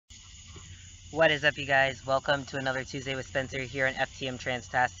What is up, you guys? Welcome to another Tuesday with Spencer here on FTM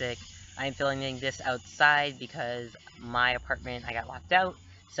Transtastic. I'm filming this outside because my apartment, I got locked out,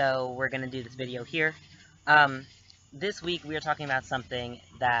 so we're going to do this video here. This week we are talking about something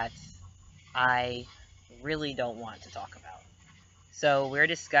that I really don't want to talk about. So we're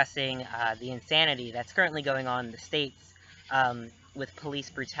discussing the insanity that's currently going on in the States with police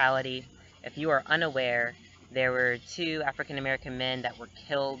brutality. If you are unaware, there were two African American men that were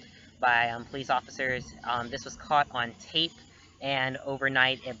killed by police officers. This was caught on tape, and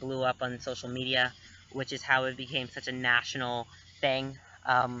overnight it blew up on social media, which is how it became such a national thing.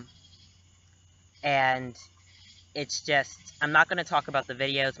 And it's just, I'm not going to talk about the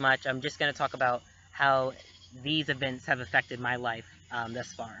videos much. I'm just going to talk about how these events have affected my life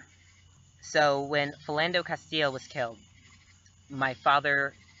thus far. So when Philando Castile was killed, my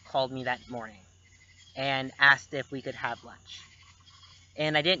father called me that morning and asked if we could have lunch.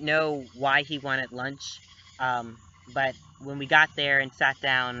 And I didn't know why he wanted lunch, but when we got there and sat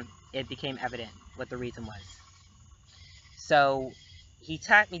down, it became evident what the reason was. So he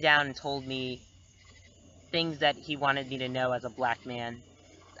sat me down and told me things that he wanted me to know as a black man,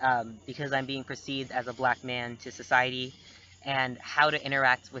 because I'm being perceived as a black man to society, and how to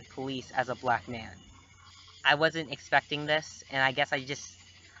interact with police as a black man. I wasn't expecting this, and I guess I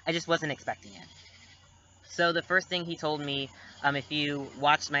just wasn't expecting it. So the first thing he told me, if you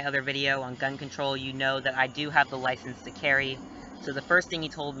watched my other video on gun control, you know that I do have the license to carry. So the first thing he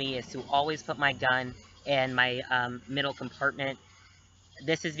told me is to always put my gun in my middle compartment.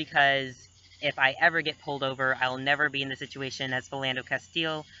 This is because if I ever get pulled over, I'll never be in the situation as Philando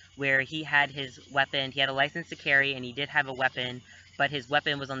Castile, where he had his weapon, he had a license to carry, and he did have a weapon, but his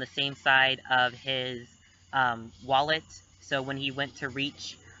weapon was on the same side of his wallet. So when he went to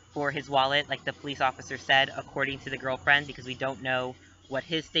reach for his wallet, like the police officer said, according to the girlfriend, because we don't know what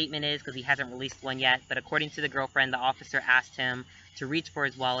his statement is because he hasn't released one yet, but according to the girlfriend, the officer asked him to reach for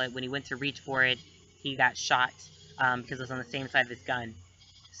his wallet. When he went to reach for it, he got shot because it was on the same side of his gun.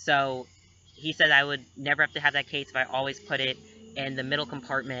 So he said I would never have to have that case if I always put it in the middle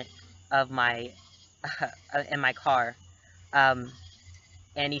compartment of my in my car. And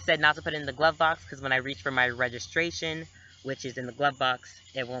he said not to put it in the glove box because when I reach for my registration, which is in the glove box,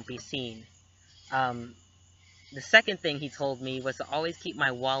 it won't be seen. The second thing he told me was to always keep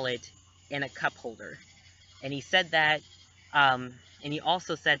my wallet in a cup holder. And he said that, and he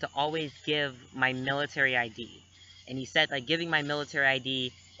also said to always give my military ID. And he said, like, giving my military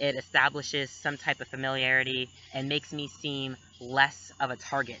ID, it establishes some type of familiarity and makes me seem less of a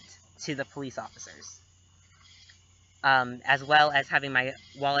target to the police officers. As well as having my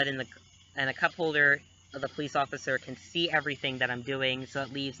wallet in a cup holder, the police officer can see everything that I'm doing, so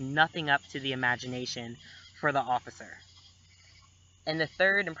it leaves nothing up to the imagination for the officer. And the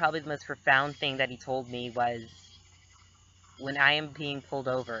third and probably the most profound thing that he told me was, when I am being pulled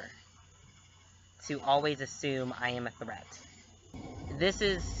over, to always assume I am a threat. This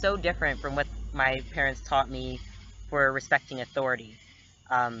is so different from what my parents taught me for respecting authority.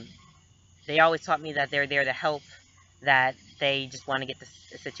 They always taught me that they're there to help, that they just want to get the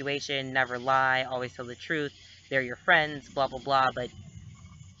situation, never lie, always tell the truth, they're your friends, blah, blah, blah.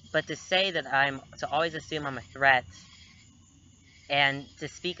 But to say that to always assume I'm a threat, and to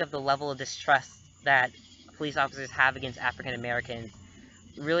speak of the level of distrust that police officers have against African Americans,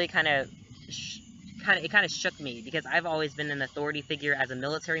 really kind of shook me, because I've always been an authority figure as a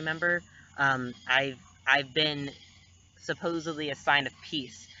military member. I've been supposedly a sign of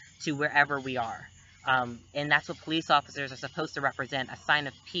peace to wherever we are. And that's what police officers are supposed to represent, a sign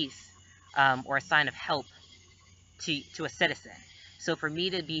of peace, or a sign of help to a citizen. So for me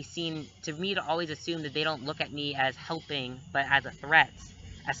to be seen, to always assume that they don't look at me as helping, but as a threat,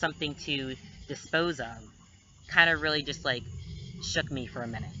 as something to dispose of, kind of really just like shook me for a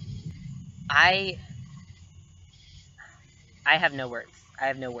minute. I have no words. I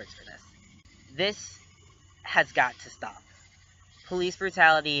have no words for this. This has got to stop. Police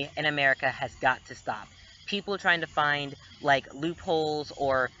brutality in America has got to stop. People trying to find, like, loopholes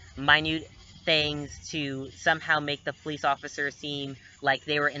or minute things to somehow make the police officers seem like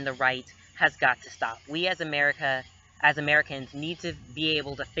they were in the right has got to stop. We as Americans, need to be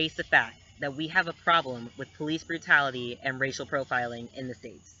able to face the fact that we have a problem with police brutality and racial profiling in the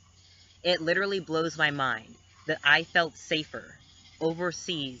States. It literally blows my mind that I felt safer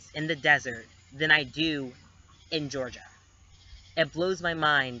overseas in the desert than I do in Georgia. It blows my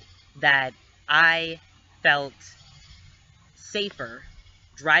mind that I felt safer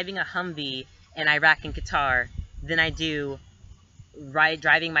driving a Humvee in Iraq and Qatar than I do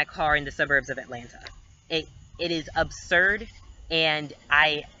driving my car in the suburbs of Atlanta. It is absurd, and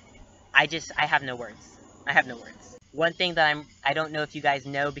I have no words. I have no words. One thing that I don't know if you guys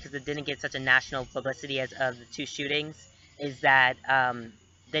know, because it didn't get such a national publicity as of the 2 shootings, is that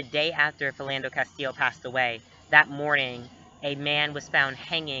the day after Philando Castile passed away, that morning, a man was found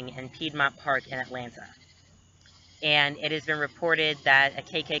hanging in Piedmont Park in Atlanta. And it has been reported that a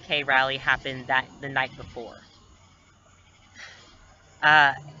KKK rally happened the night before.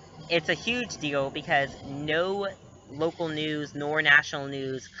 It's a huge deal because no local news nor national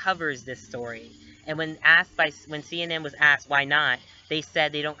news covers this story. And when CNN was asked why not, they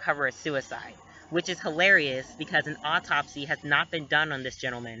said they don't cover a suicide, which is hilarious because an autopsy has not been done on this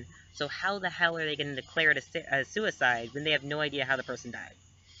gentleman. So how the hell are they going to declare it a suicide when they have no idea how the person died?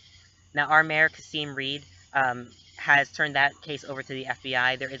 Now, our mayor, Kasim Reed, has turned that case over to the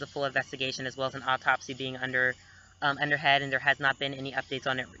FBI. There is a full investigation as well as an autopsy being underhead, and there has not been any updates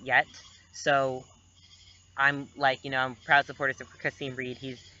on it yet. So I'm I'm proud supporter of Kasim Reed.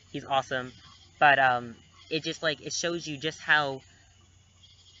 He's awesome, but it just it shows you just how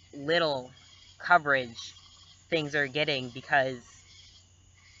little coverage things are getting because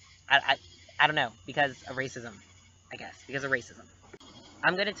I don't know, because of racism, I guess, because of racism.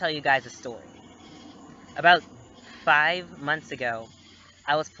 I'm gonna tell you guys a story. About 5 months ago,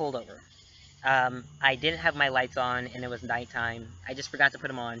 I was pulled over. I didn't have my lights on, and it was nighttime. I just forgot to put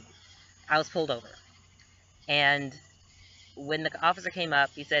them on. I was pulled over. And when the officer came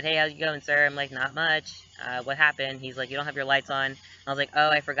up, he said, "Hey, how's it going, sir?" I'm like, "Not much. What happened?" He's like, "You don't have your lights on." And I was like, "Oh,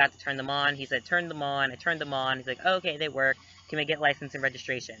 I forgot to turn them on." He said, "Turn them on." I turned them on. He's like, oh, "Okay, they work. Can we get license and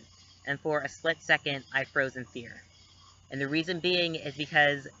registration?" And for a split second, I froze in fear. And the reason being is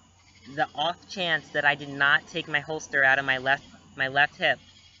because the off chance that I did not take my holster out of my left hip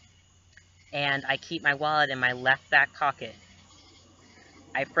and I keep my wallet in my left back pocket,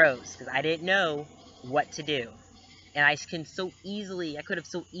 I froze because I didn't know what to do. And I could have so easily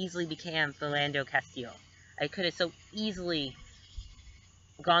become Philando Castile. I could have so easily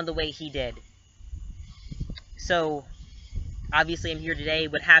gone the way he did. So, obviously I'm here today.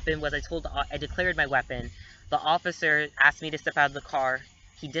 What happened was I declared my weapon. The officer asked me to step out of the car.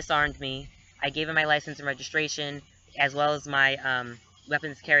 He disarmed me. I gave him my license and registration, as well as my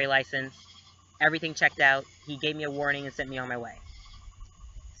weapons carry license. Everything checked out. He gave me a warning and sent me on my way.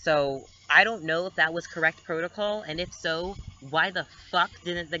 So, I don't know if that was correct protocol, and if so, why the fuck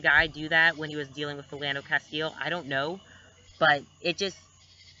didn't the guy do that when he was dealing with Philando Castile? I don't know, but it just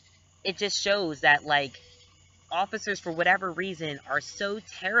shows that, officers, for whatever reason, are so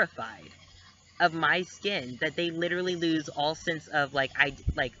terrified of my skin that they literally lose all sense of,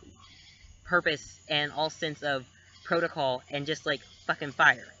 purpose and all sense of protocol and just, fucking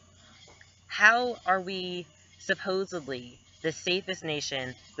fire. How are we supposedly the safest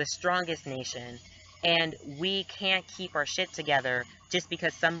nation, the strongest nation, and we can't keep our shit together just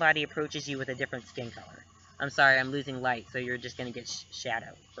because somebody approaches you with a different skin color? I'm sorry, I'm losing light, so you're just gonna get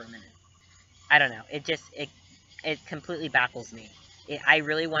shadow for a minute. I don't know. It completely baffles me. I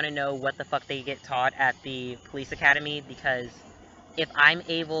really want to know what the fuck they get taught at the police academy, because if I'm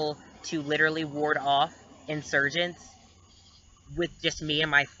able to literally ward off insurgents with just me and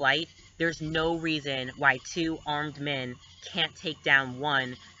my flight, there's no reason why 2 armed men can't take down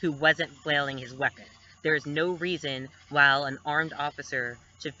one who wasn't flailing his weapon. There's no reason why an armed officer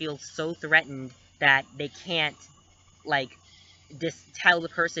should feel so threatened that they can't, just tell the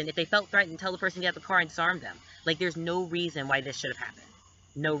person, if they felt threatened, tell the person to get out of the car and disarm them. There's no reason why this should have happened.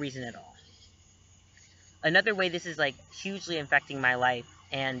 No reason at all. Another way this is, hugely affecting my life,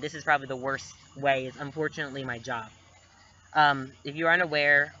 and this is probably the worst way, is unfortunately my job. If you're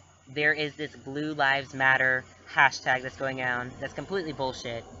unaware, there is this Blue Lives Matter hashtag that's going on that's completely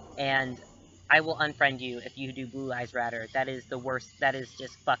bullshit, and I will unfriend you if you do Blue Lives Matter. That is the worst. That is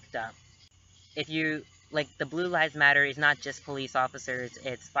just fucked up. If you, the Blue Lives Matter is not just police officers,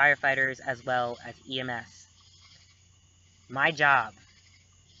 it's firefighters as well as EMS. My job,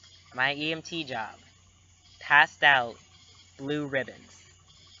 my EMT job, passed out blue ribbons.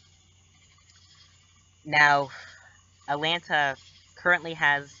 Now, Atlanta currently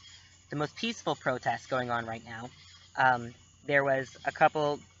has the most peaceful protests going on right now. There's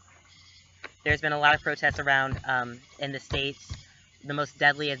been a lot of protests around in the States. The most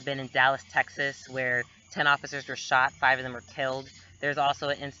deadly has been in Dallas, Texas, where 10 officers were shot, 5 of them were killed. There's also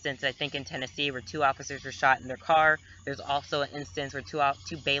an instance, I think, in Tennessee where 2 officers were shot in their car. There's also an instance where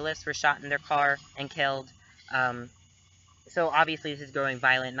 2 bailiffs were shot in their car and killed. So obviously this is growing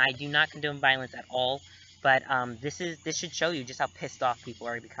violent, and I do not condone violence at all. But this should show you just how pissed off people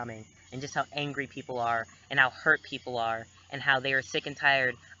are becoming, and just how angry people are, and how hurt people are, and how they are sick and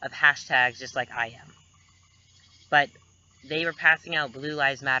tired of hashtags just like I am. But they were passing out Blue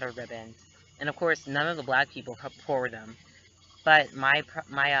Lives Matter ribbons. And of course, none of the black people wore them. But my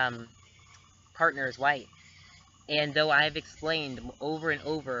partner is white. And though I've explained over and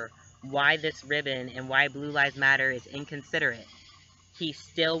over why this ribbon and why Blue Lives Matter is inconsiderate, he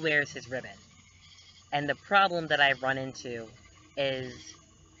still wears his ribbon. And the problem that I've run into is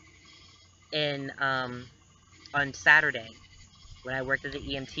on Saturday, when I worked as an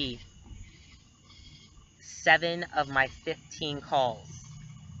EMT, 7 of my 15 calls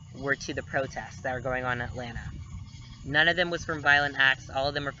were to the protests that are going on in Atlanta. None of them was from violent acts. All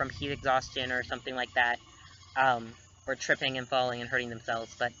of them are from heat exhaustion or something like that, or tripping and falling and hurting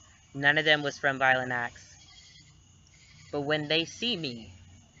themselves. But none of them was from violent acts. But when they see me,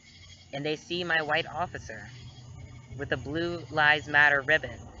 and they see my white officer with a Blue Lives Matter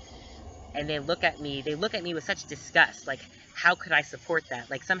ribbon, and they look at me with such disgust, like, how could I support that?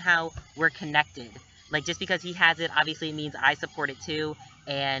 Like, somehow we're connected. Like, just because he has it, obviously it means I support it too,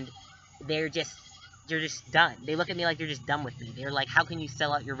 and they're just done. They look at me like they're just done with me. They're like, how can you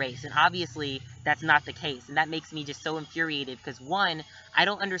sell out your race? And obviously, that's not the case, and that makes me just so infuriated, because one, I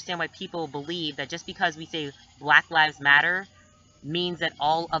don't understand why people believe that just because we say Black Lives Matter means that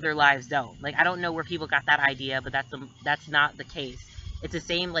all other lives don't. Like, I don't know where people got that idea, but that's not the case. It's the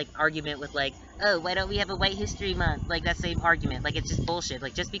same, like, argument with, like, oh, why don't we have a White History Month? Like, that same argument. Like, it's just bullshit.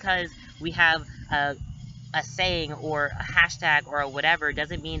 Like, just because we have a saying or a hashtag or a whatever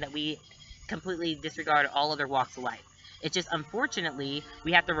doesn't mean that we completely disregard all other walks of life. It's just, unfortunately,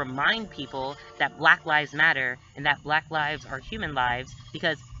 we have to remind people that Black Lives Matter and that Black lives are human lives,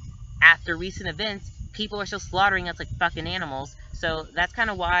 because after recent events, people are still slaughtering us like fucking animals. So that's kind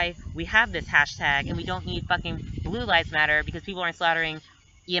of why we have this hashtag, and we don't need fucking Blue Lives Matter, because people aren't slaughtering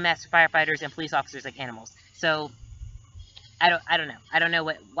EMS, firefighters, and police officers like animals. So I don't know. I don't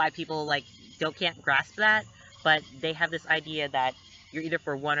know why people like can't grasp that, but they have this idea that you're either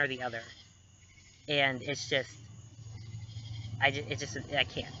for one or the other, and it's just I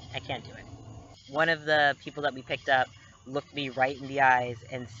can't do it. One of the people that we picked up looked me right in the eyes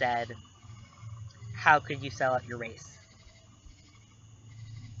and said, "How could you sell out your race?"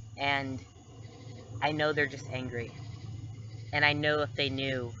 And I know they're just angry. And I know if they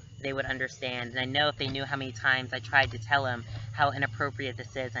knew, they would understand. And I know if they knew how many times I tried to tell him how inappropriate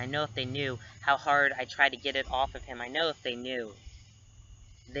this is. And I know if they knew how hard I tried to get it off of him. I know if they knew,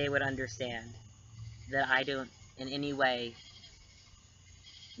 they would understand that I don't in any way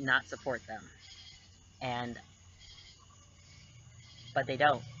not support them. But they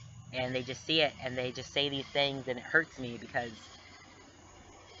don't. And they just see it, and they just say these things, and it hurts me, because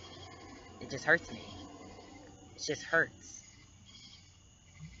it just hurts me. It just hurts.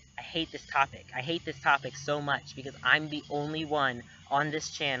 I hate this topic. I hate this topic so much, because I'm the only one on this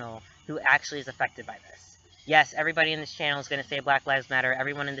channel who actually is affected by this. Yes, everybody in this channel is going to say Black Lives Matter.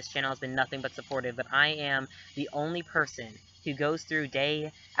 Everyone in this channel has been nothing but supportive, but I am the only person who goes through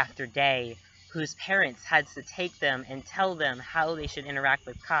day after day whose parents had to take them and tell them how they should interact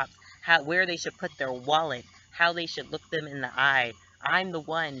with cops, where they should put their wallet, how they should look them in the eye. I'm the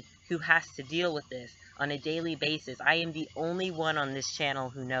one who has to deal with this on a daily basis. I am the only one on this channel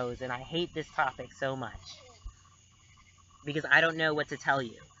who knows, and I hate this topic so much, because I don't know what to tell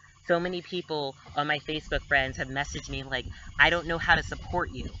you. So many people on my Facebook friends have messaged me like, I don't know how to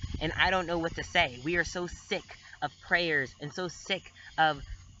support you, and I don't know what to say. We are so sick of prayers and so sick of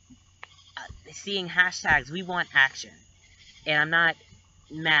seeing hashtags. We want action. And I'm not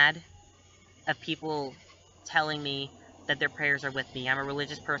mad of people telling me that their prayers are with me. I'm a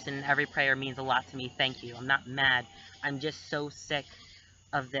religious person, and every prayer means a lot to me. Thank you. I'm not mad. I'm just so sick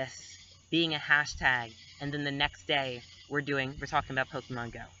of this being a hashtag, and then the next day we're talking about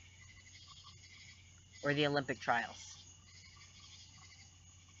Pokemon Go or the Olympic trials.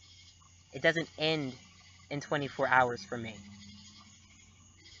 It doesn't end in 24 hours for me.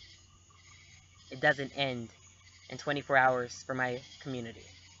 It doesn't end in 24 hours for my community.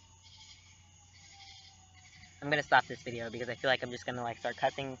 I'm going to stop this video because I feel like I'm just going to like start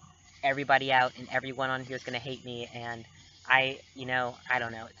cussing everybody out, and everyone on here is going to hate me, and I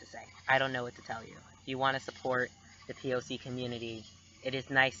don't know what to say. I don't know what to tell you. If you want to support the POC community, it is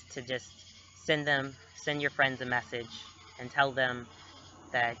nice to just send your friends a message and tell them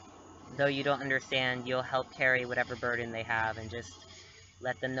that though you don't understand, you'll help carry whatever burden they have, and just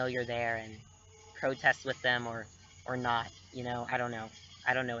let them know you're there and protest with them or not. I don't know.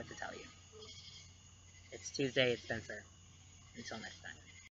 I don't know what to tell you. It's Tuesday, it's Spencer. Until next time.